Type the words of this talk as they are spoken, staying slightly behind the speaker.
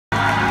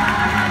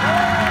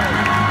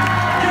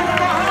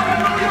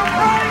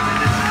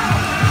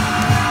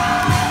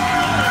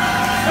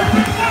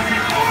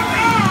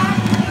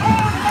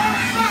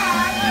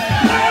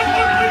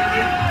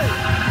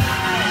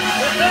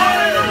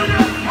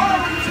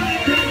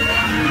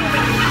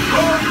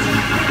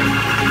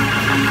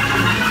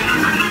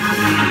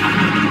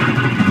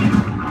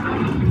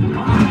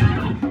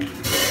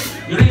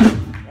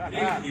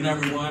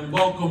everyone.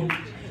 Welcome.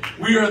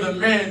 We are the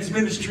men's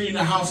ministry in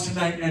the house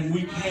tonight, and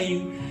we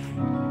came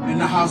in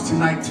the house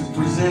tonight to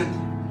present,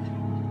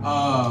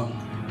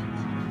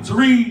 to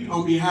read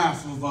on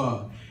behalf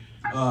of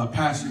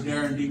Pastor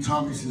Darren D.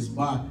 Thomas's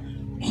bio.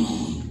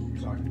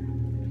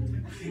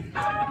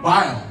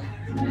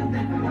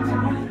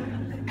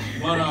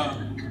 But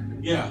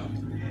yeah.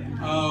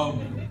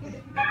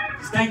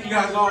 Thank you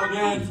guys all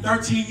again.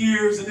 13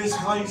 years in this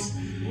place.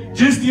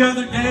 Just the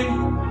other day,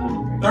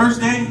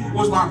 Thursday,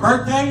 was my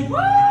birthday.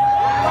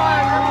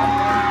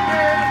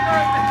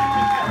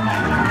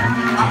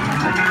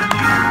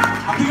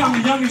 I think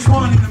I'm the youngest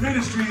one in the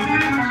ministry.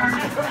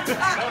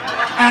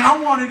 And I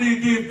wanted to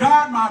give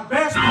God my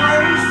best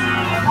praise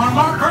on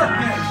my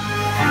birthday.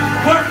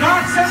 But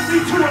God sent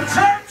me to a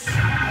church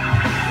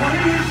where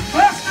He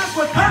blessed us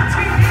with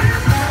 13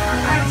 years.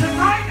 And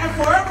tonight and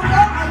forevermore,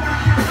 I want to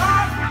give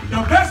God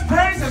the best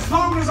praise as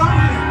long as I'm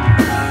here.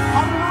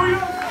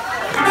 Hallelujah.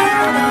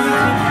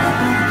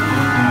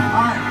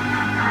 All right.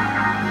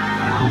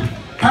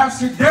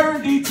 Pastor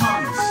Darren D.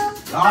 Thomas,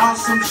 the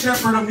awesome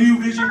shepherd of New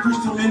Vision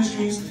Christian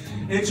Ministries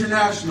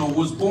International,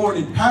 was born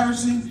in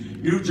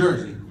Patterson, New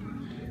Jersey.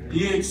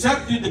 He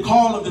accepted the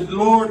call of the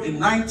Lord in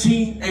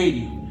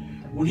 1980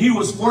 when he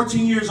was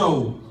 14 years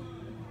old.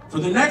 For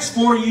the next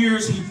 4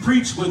 years, he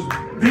preached with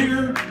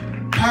vigor,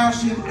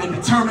 passion, and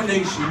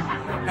determination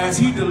as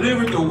he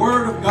delivered the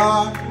word of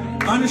God,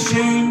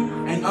 unashamed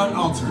and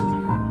unaltered.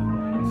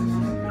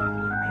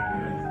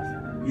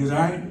 You guys all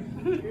right?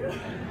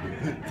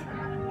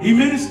 He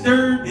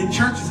ministered in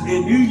churches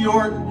in New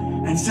York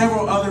and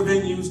several other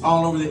venues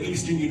all over the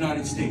eastern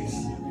United States,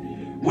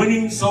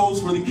 winning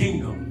souls for the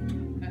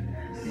kingdom.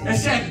 It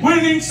said,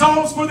 winning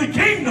souls for the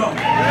kingdom.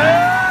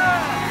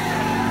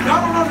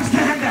 Y'all don't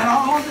understand that.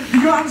 Do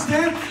you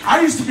understand? I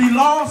used to be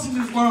lost in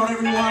this world,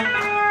 everyone,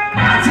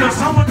 until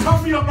someone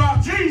told me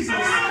about Jesus. He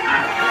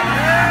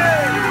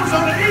was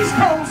on the East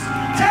Coast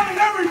telling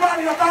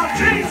everybody about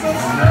Jesus.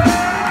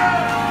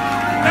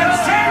 And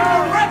saved a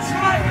wretch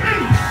like me.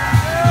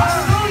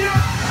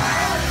 Hallelujah.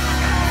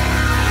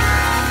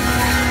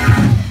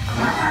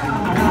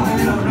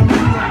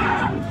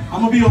 I'm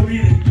going to be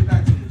obedient and get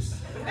back to this.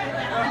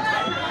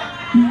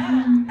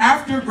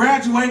 After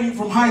graduating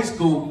from high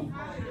school,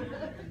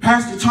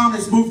 Pastor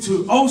Thomas moved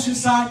to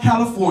Oceanside,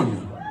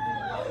 California.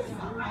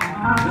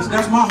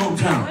 That's my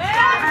hometown.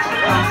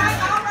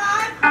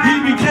 He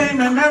became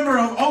a member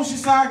of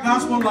Oceanside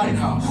Gospel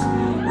Lighthouse,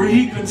 where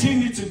he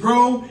continued to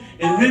grow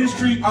in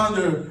ministry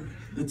under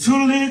the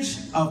tutelage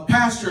of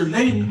Pastor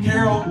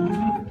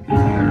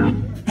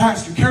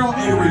Carol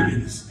A.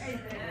 Riggins.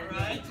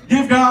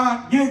 Give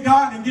God,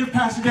 and give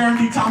Pastor Darren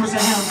D. Thomas a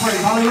hand of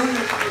praise.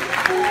 Hallelujah.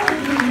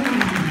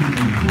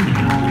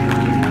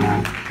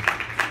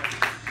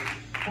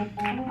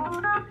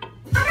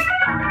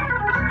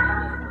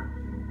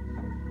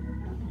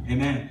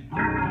 Amen.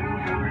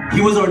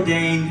 He was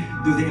ordained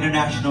through the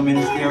International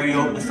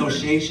Ministerial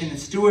Association and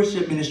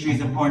Stewardship Ministries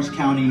in Orange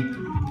County.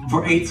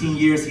 For 18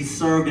 years, he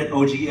served at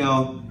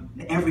OGL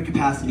in every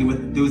capacity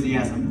with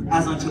enthusiasm,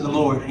 as unto the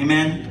Lord.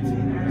 Amen.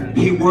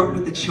 He worked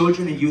with the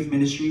children and youth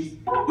ministries,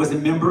 was a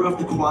member of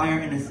the choir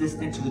and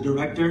assistant to the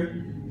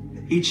director.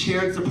 He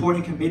chaired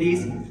supporting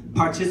committees,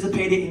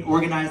 participated in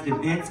organized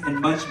events, and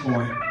much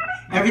more.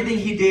 Everything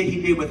he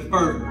did with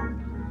fervor.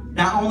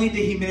 Not only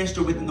did he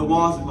minister within the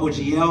walls of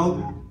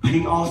OGL, but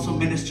he also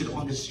ministered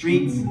on the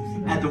streets,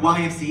 at the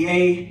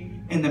YMCA,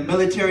 in the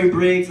military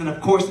brigs, and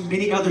of course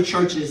many other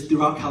churches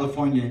throughout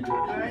California.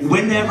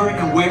 Whenever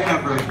and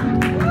wherever.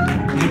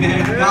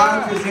 Amen.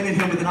 God presented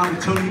him with an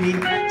opportunity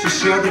to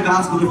share the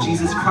gospel of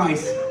Jesus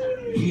Christ.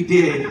 He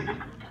did.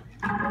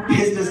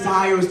 His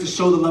desire is to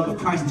show the love of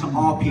Christ to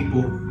all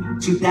people.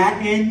 To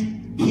that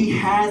end, he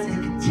has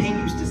and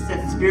continues to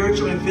set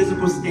spiritual and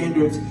physical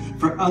standards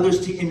for others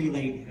to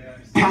emulate.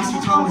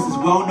 Pastor Thomas is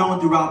well known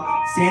throughout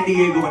San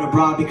Diego and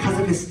abroad because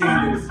of his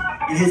standards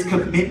and his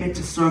commitment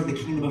to serve the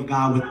kingdom of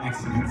God with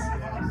excellence.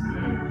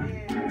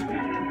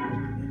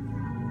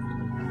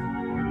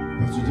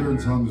 Pastor Darren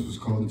Thomas was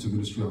called into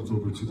ministry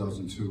October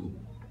 2002.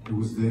 It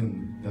was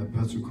then that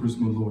Pastor Chris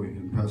Malloy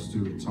and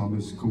Pastor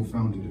Thomas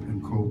co-founded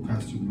and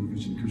co-pastored New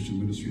Vision Christian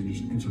Ministry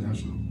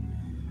International.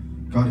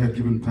 God had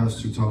given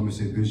Pastor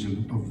Thomas a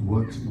vision of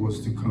what was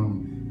to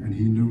come, and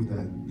he knew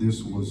that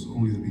this was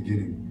only the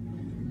beginning.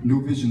 New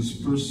Vision's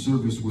first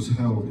service was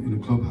held in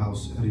a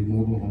clubhouse at a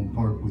mobile home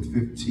park with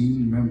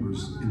 15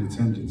 members in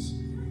attendance.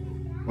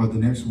 By the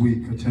next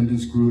week,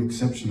 attendance grew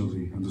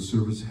exceptionally, and the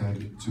service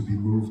had to be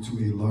moved to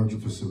a larger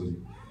facility.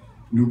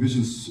 New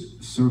Vision's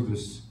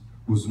service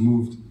was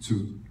moved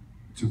to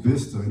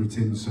Vista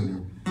Entertainment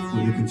Center,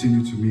 where they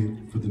continued to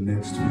meet for the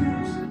next 2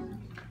 years.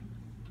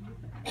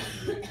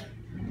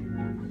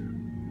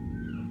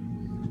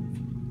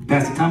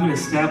 Pastor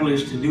Thomas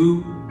established a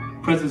new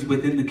presence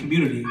within the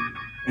community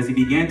as he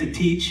began to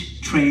teach,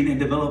 train, and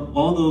develop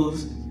all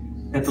those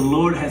that the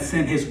Lord has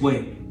sent his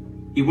way.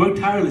 He worked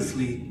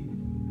tirelessly.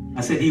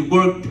 I said he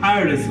worked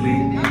tirelessly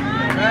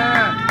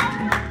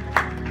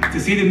to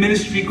see the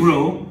ministry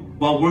grow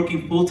while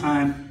working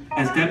full-time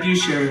as deputy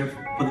sheriff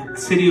for the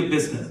city of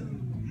Vista.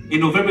 In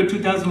November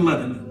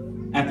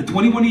 2011, after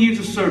 21 years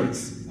of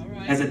service,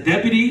 as a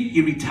deputy,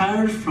 he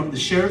retired from the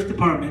sheriff's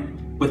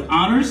department with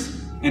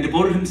honors and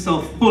devoted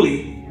himself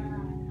fully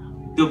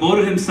to the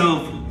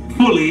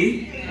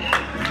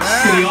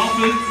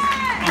office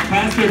of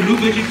pastor at New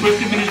Vision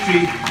Christian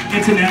Ministry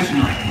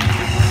International.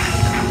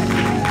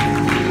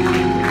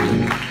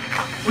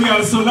 We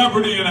got a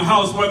celebrity in the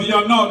house, whether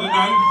y'all know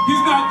tonight.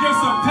 He's not just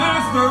a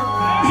pastor,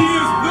 he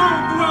is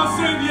known throughout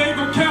San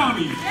Diego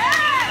County.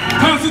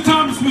 Pastor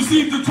Thomas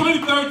received the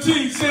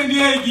 2013 San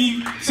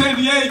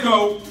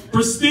Diego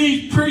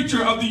Prestige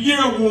Preacher of the Year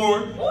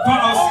Award for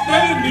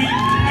outstanding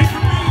and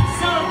committed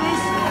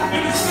service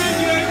in the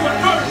San Diego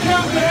North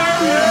County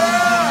area.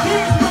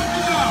 He's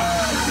working out.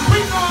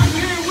 We know him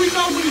here, we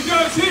know what he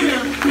does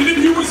here. And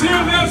if you was here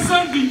last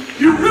Sunday,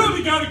 you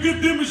really got a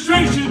good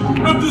demonstration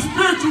of the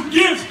spiritual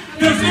gifts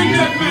that's in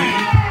that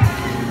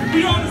man.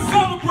 We ought to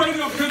celebrate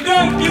him, because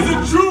that is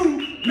a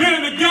true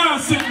man of God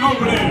sitting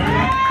over there.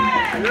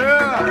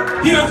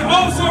 Yeah. He has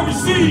also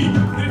received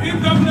the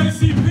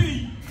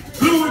NAACP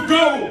Blue and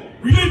Gold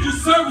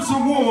Religious Service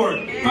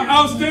Award for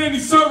outstanding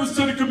service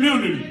to the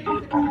community.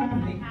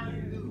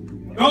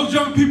 Those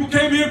young people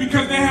came here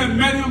because they had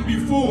met him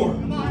before.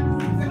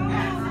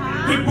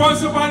 They brought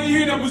somebody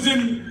here that was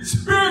in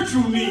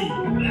spiritual need,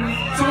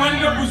 somebody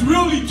that was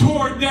really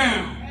torn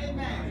down.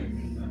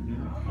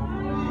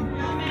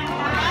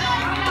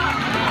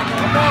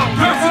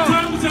 Pastor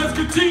Thomas has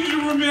continued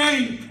to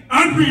remain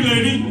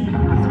unrelenting,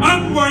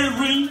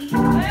 unwavering,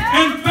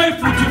 and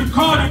faithful to the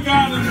call that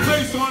God has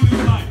placed on his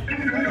life.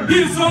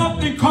 He is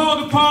often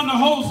called upon to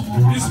host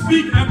and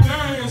speak at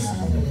various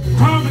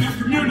prominent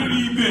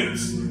community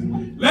events.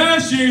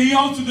 Last year, he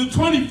hosted the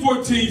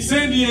 2014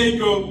 San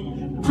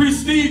Diego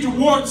Prestige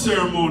Award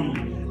Ceremony,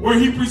 where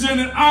he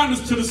presented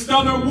honors to the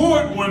stellar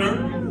award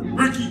winner,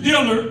 Ricky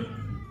Dillard,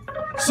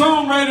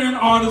 songwriter and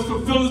artist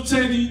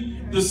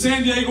facilitating the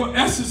San Diego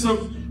Essence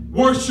of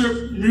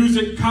Worship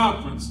Music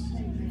Conference.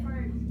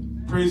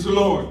 Praise the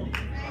Lord. All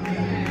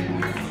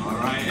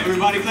right,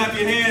 everybody clap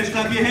your hands,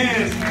 clap your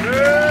hands.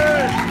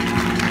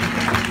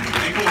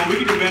 Hey, come on, we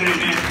can do better than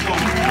that, come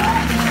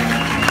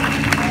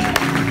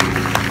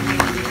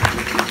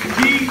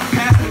on. He,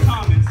 Pastor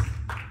Thomas,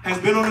 has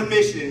been on a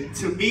mission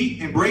to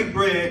meet and break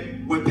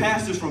bread with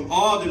pastors from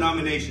all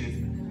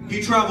denominations. He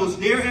travels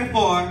near and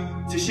far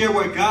to share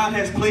what God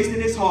has placed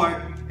in his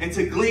heart and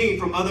to glean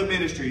from other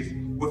ministries.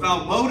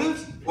 Without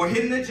motives or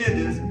hidden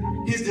agendas,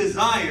 his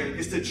desire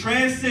is to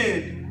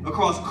transcend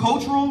across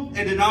cultural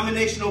and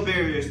denominational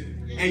barriers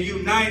and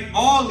unite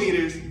all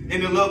leaders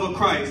in the love of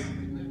Christ.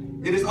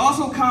 It is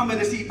also common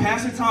to see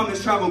Pastor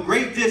Thomas travel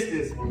great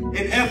distance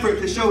in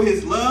effort to show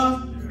his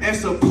love and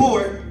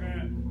support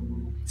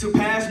to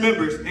past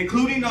members,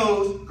 including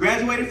those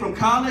graduated from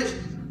college,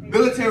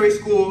 military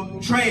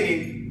school,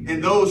 training,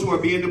 and those who are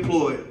being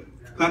deployed.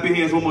 Clap your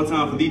hands one more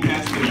time for the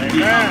pastor.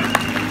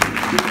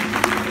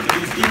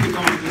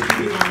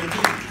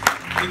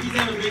 If he's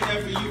ever been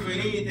there for you for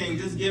anything,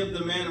 just give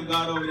the man of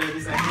God over there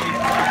just a hand.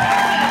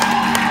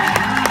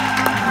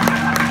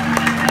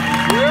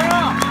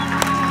 Yeah!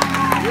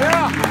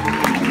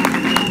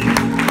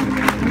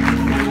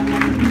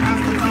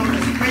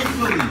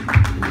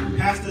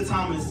 Pastor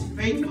Thomas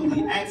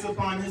faithfully acts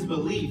upon his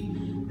belief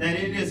that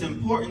it is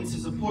important to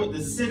support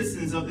the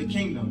citizens of the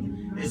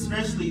kingdom,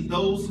 especially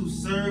those who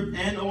serve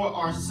and or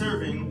are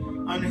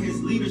serving under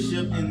his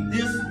leadership in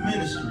this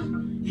ministry.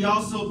 He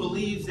also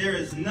believes there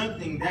is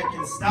nothing that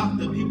can stop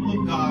the people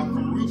of God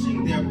from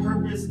reaching their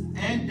purpose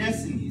and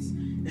destinies,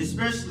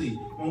 especially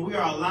when we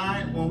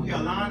align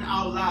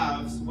our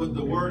lives with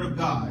the Word of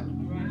God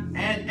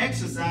and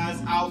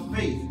exercise our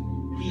faith.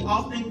 He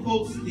often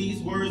quotes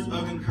these words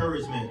of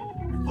encouragement.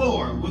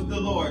 For with the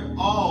Lord,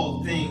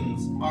 all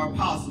things are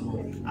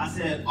possible. I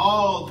said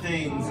all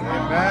things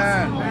are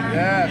possible.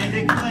 Yes. And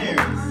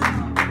declares,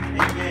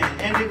 amen,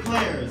 and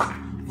declares,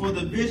 for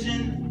the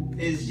vision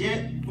is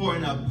yet for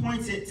an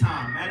appointed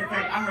time. Matter of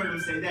fact, I heard him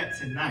say that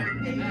tonight.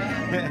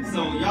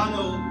 So y'all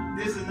know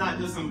this is not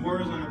just some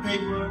words on the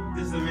paper.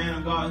 This is a man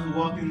of God who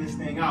walking this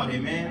thing out.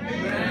 Amen?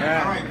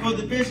 Amen. All right. For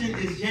the vision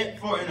is yet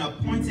for an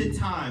appointed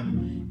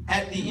time.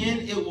 At the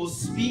end, it will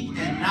speak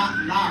and not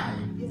lie.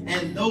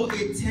 And though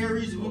it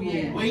tarries, we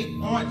will wait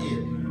on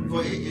it,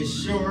 for it is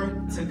sure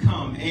to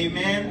come.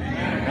 Amen?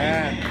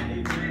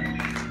 Amen.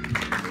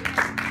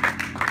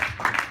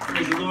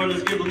 Praise the Lord.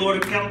 Let's give the Lord a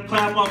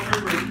clap off for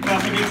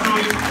Pastor Nick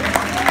Tony.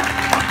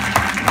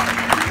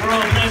 We're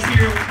all blessed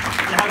here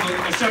to have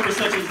a shepherd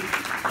such as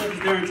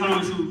Darren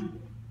Thomas, who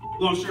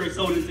I'm sure has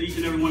sold into each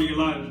and every one of your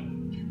lives.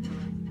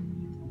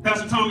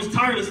 Pastor Thomas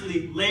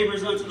tirelessly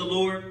labors unto the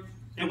Lord,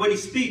 and when he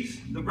speaks,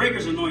 the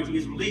breaker's anointing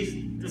is released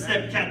to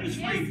set captives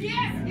free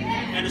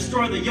and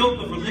destroy the yoke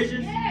of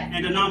religion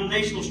and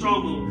denominational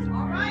strongholds.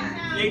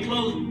 In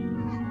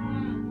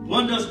closing,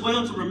 one does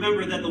well to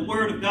remember that the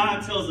Word of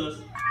God tells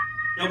us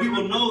that we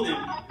will know them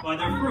by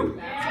their fruit.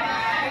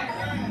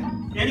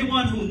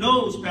 Anyone who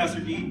knows Pastor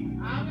D,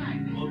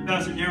 or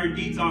Pastor Darren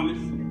D. Thomas,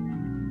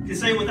 can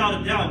say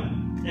without a doubt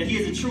that he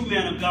is a true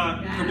man of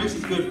God,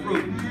 produces good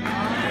fruit.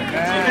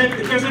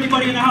 So if there's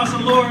anybody in the house of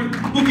the Lord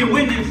who can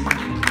witness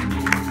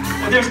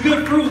that there's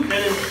good fruit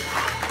that is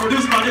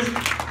produced by this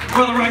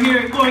brother right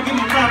here, go ahead and give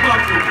him a clap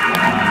out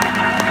for him.